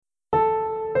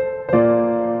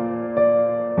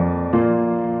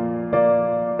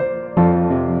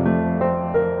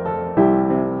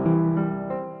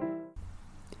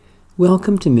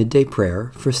Welcome to Midday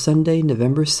Prayer for Sunday,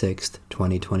 November 6th,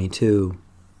 2022.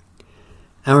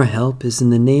 Our help is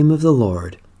in the name of the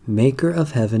Lord, Maker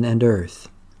of heaven and earth.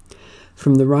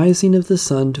 From the rising of the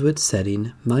sun to its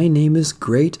setting, my name is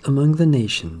great among the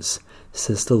nations,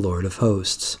 says the Lord of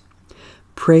hosts.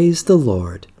 Praise the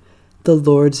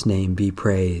Lord's name be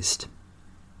praised.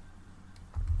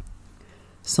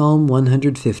 Psalm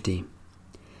 150.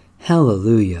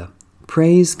 Hallelujah!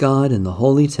 Praise God in the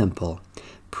holy temple.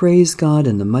 Praise God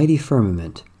in the mighty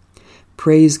firmament.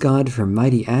 Praise God for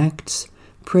mighty acts.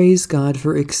 Praise God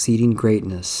for exceeding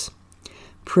greatness.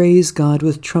 Praise God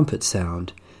with trumpet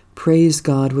sound. Praise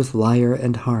God with lyre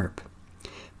and harp.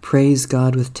 Praise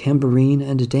God with tambourine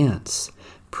and dance.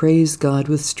 Praise God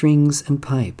with strings and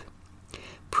pipe.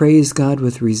 Praise God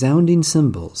with resounding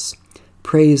cymbals.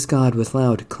 Praise God with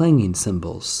loud clanging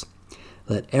cymbals.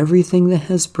 Let everything that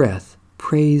has breath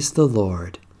praise the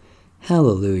Lord.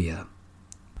 Hallelujah.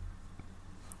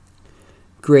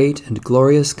 Great and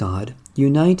glorious God,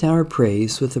 unite our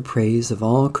praise with the praise of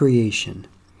all creation,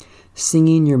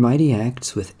 singing your mighty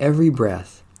acts with every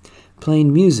breath,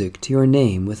 playing music to your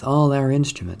name with all our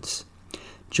instruments,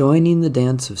 joining the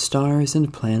dance of stars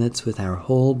and planets with our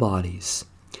whole bodies.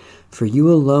 For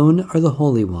you alone are the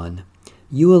Holy One,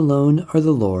 you alone are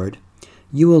the Lord,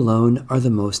 you alone are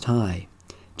the Most High,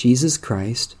 Jesus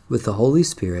Christ, with the Holy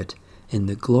Spirit, in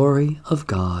the glory of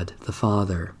God the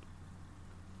Father.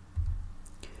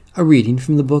 A reading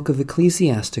from the book of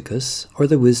Ecclesiasticus, or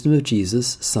the wisdom of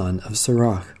Jesus, son of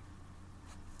Sirach.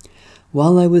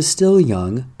 While I was still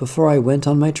young, before I went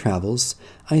on my travels,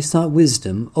 I sought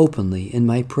wisdom openly in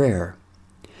my prayer.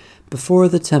 Before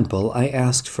the temple I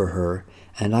asked for her,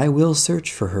 and I will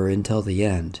search for her until the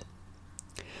end.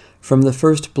 From the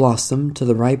first blossom to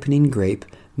the ripening grape,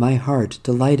 my heart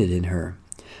delighted in her.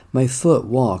 My foot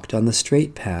walked on the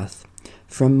straight path.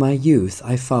 From my youth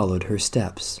I followed her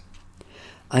steps.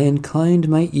 I inclined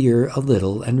my ear a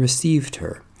little and received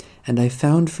her, and I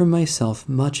found for myself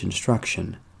much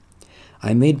instruction.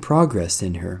 I made progress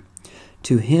in her.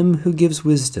 To him who gives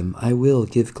wisdom I will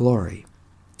give glory.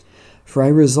 For I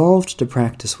resolved to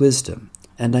practice wisdom,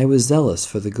 and I was zealous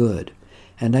for the good,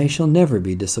 and I shall never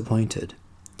be disappointed.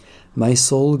 My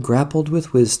soul grappled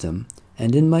with wisdom,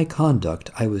 and in my conduct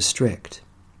I was strict.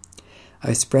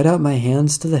 I spread out my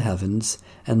hands to the heavens,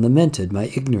 and lamented my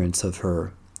ignorance of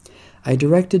her. I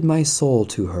directed my soul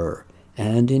to her,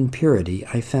 and in purity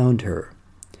I found her.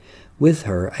 With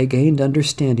her I gained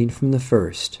understanding from the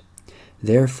first.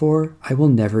 Therefore I will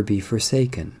never be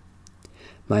forsaken.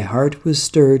 My heart was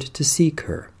stirred to seek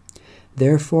her.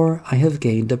 Therefore I have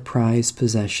gained a prize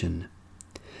possession.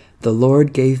 The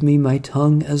Lord gave me my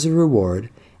tongue as a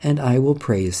reward, and I will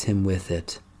praise him with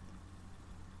it.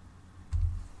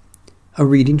 A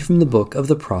reading from the book of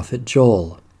the prophet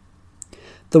Joel.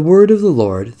 The word of the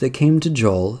Lord that came to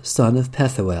Joel, son of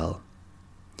Pethuel.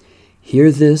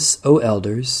 Hear this, O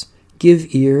elders,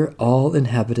 give ear, all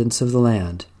inhabitants of the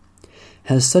land.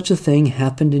 Has such a thing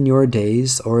happened in your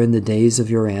days or in the days of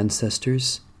your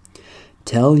ancestors?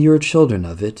 Tell your children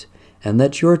of it, and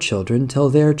let your children tell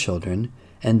their children,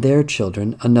 and their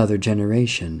children another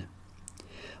generation.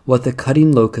 What the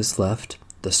cutting locust left,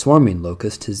 the swarming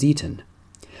locust has eaten.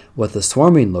 What the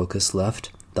swarming locust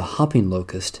left, the hopping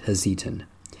locust has eaten.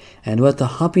 And what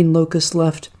the hopping locust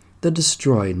left, the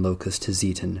destroying locust has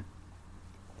eaten.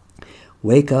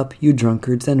 Wake up, you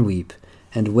drunkards, and weep,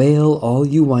 and wail, all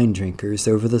you wine drinkers,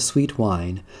 over the sweet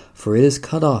wine, for it is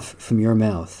cut off from your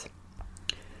mouth.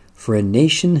 For a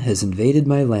nation has invaded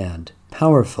my land,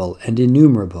 powerful and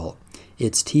innumerable.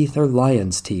 Its teeth are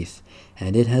lion's teeth,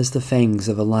 and it has the fangs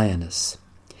of a lioness.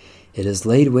 It has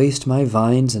laid waste my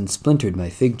vines and splintered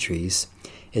my fig trees.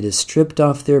 It has stripped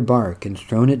off their bark and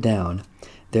thrown it down.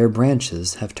 Their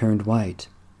branches have turned white.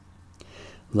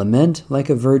 Lament like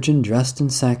a virgin dressed in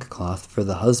sackcloth for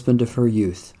the husband of her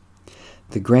youth.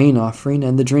 The grain offering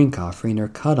and the drink offering are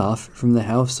cut off from the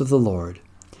house of the Lord.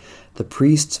 The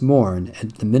priests mourn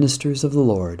and the ministers of the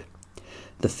Lord.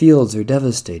 The fields are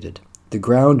devastated. The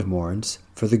ground mourns,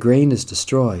 for the grain is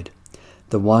destroyed.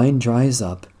 The wine dries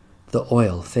up. The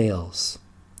oil fails.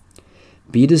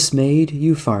 Be dismayed,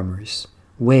 you farmers.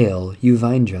 Wail, you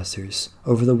vine dressers,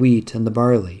 over the wheat and the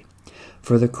barley,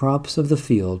 for the crops of the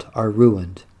field are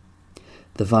ruined.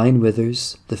 The vine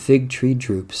withers, the fig tree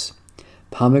droops.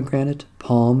 Pomegranate,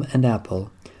 palm, and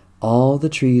apple, all the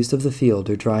trees of the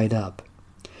field are dried up.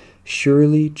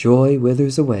 Surely joy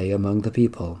withers away among the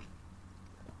people.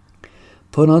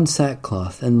 Put on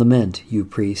sackcloth and lament, you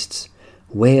priests.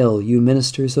 Wail, you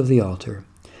ministers of the altar.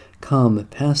 Come,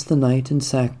 pass the night in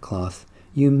sackcloth,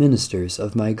 you ministers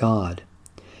of my God.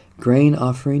 grain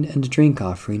offering and drink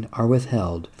offering are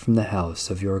withheld from the house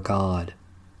of your God.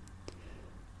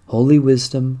 Holy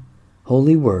wisdom,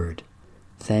 holy word,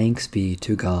 thanks be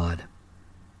to God.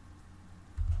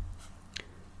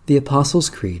 The Apostles'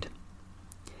 Creed.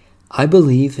 I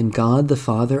believe in God the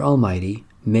Father Almighty,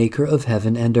 maker of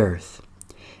heaven and earth,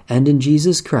 and in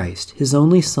Jesus Christ, his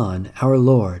only Son, our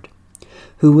Lord,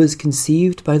 who was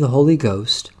conceived by the Holy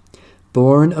Ghost,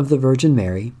 born of the Virgin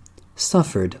Mary,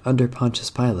 suffered under Pontius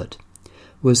Pilate,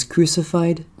 was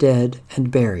crucified, dead,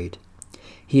 and buried.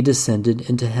 He descended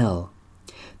into hell.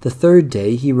 The third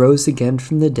day he rose again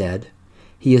from the dead.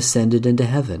 He ascended into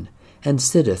heaven, and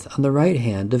sitteth on the right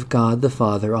hand of God the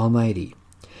Father Almighty.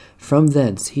 From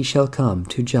thence he shall come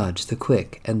to judge the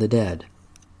quick and the dead.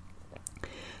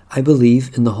 I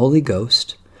believe in the Holy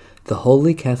Ghost, the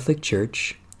Holy Catholic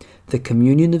Church, the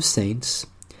communion of saints,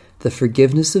 the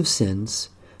forgiveness of sins,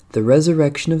 the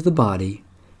resurrection of the body,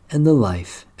 and the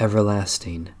life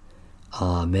everlasting.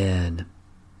 Amen.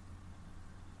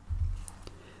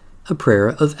 A prayer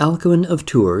of Alcuin of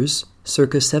Tours,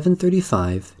 circa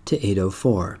 735 to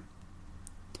 804.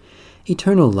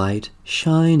 Eternal light,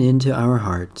 shine into our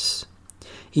hearts.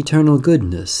 Eternal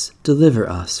goodness, deliver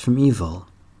us from evil.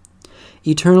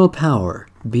 Eternal power,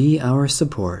 be our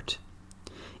support.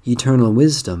 Eternal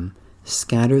wisdom,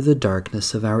 scatter the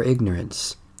darkness of our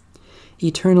ignorance.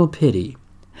 Eternal pity,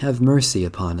 have mercy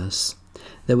upon us,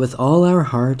 that with all our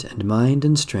heart and mind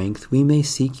and strength we may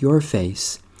seek your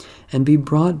face, and be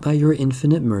brought by your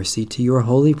infinite mercy to your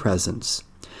holy presence.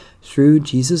 Through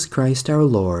Jesus Christ our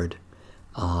Lord.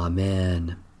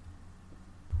 Amen.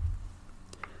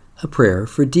 A prayer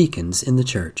for deacons in the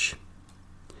Church.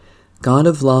 God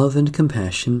of love and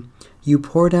compassion, you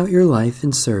poured out your life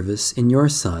in service in your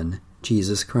Son,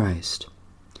 Jesus Christ.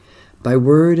 By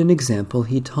word and example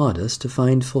he taught us to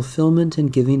find fulfillment in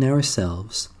giving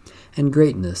ourselves and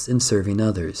greatness in serving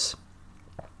others.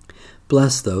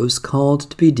 Bless those called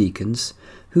to be deacons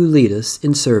who lead us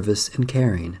in service and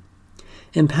caring.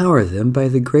 Empower them by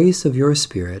the grace of your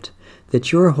Spirit,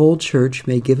 that your whole church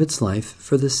may give its life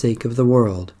for the sake of the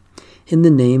world, in the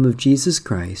name of Jesus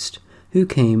Christ, who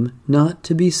came not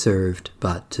to be served,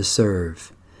 but to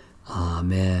serve.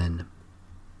 Amen.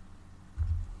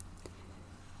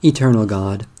 Eternal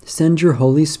God, send your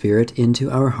Holy Spirit into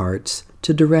our hearts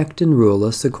to direct and rule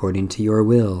us according to your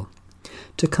will,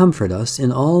 to comfort us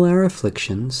in all our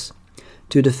afflictions,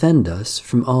 to defend us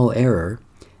from all error,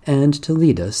 and to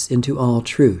lead us into all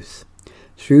truth.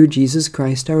 Through Jesus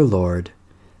Christ our Lord.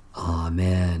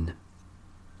 Amen.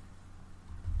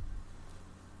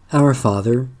 Our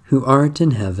Father, who art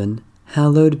in heaven,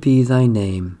 hallowed be thy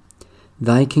name.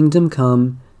 Thy kingdom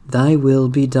come, thy will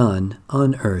be done,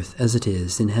 on earth as it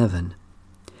is in heaven.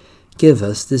 Give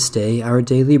us this day our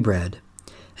daily bread,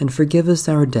 and forgive us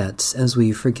our debts as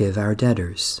we forgive our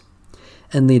debtors.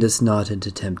 And lead us not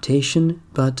into temptation,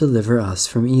 but deliver us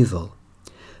from evil.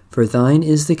 For thine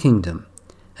is the kingdom,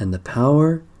 and the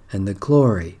power, and the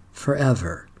glory,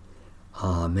 forever.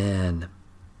 Amen.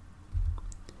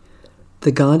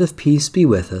 The God of peace be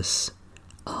with us.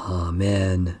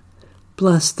 Amen.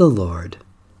 Bless the Lord.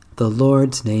 The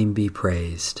Lord's name be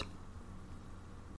praised.